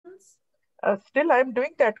Still, I'm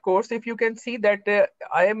doing that course. If you can see that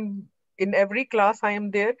I am in every class, I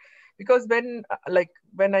am there because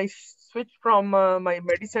when I switched from my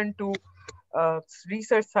medicine to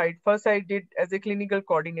research side, first I did as a clinical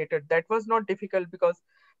coordinator. That was not difficult because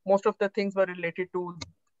most of the things were related to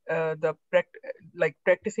like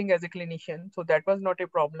practicing as a clinician. So that was not a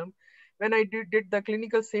problem. When I did the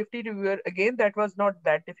clinical safety reviewer, again, that was not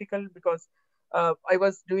that difficult because I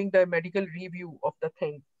was doing the medical review of the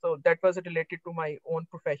thing. So that was related to my own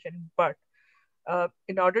profession. But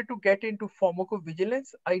in order to get into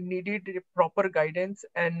pharmacovigilance, I needed a proper guidance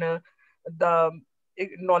and the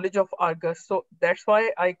knowledge of Argus. So that's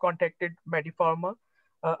why I contacted MediPharma.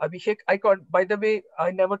 Abhishek, by the way,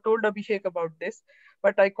 I never told Abhishek about this,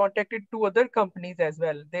 but I contacted two other companies as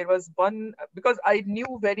well. There was one because I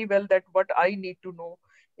knew very well that what I need to know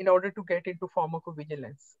in order to get into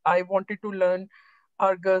pharmacovigilance. I wanted to learn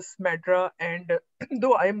Argus, Medra, and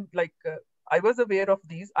though I'm I was aware of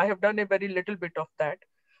these. I have done a very little bit of that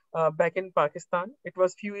back in Pakistan. It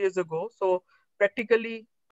was few years ago. So practically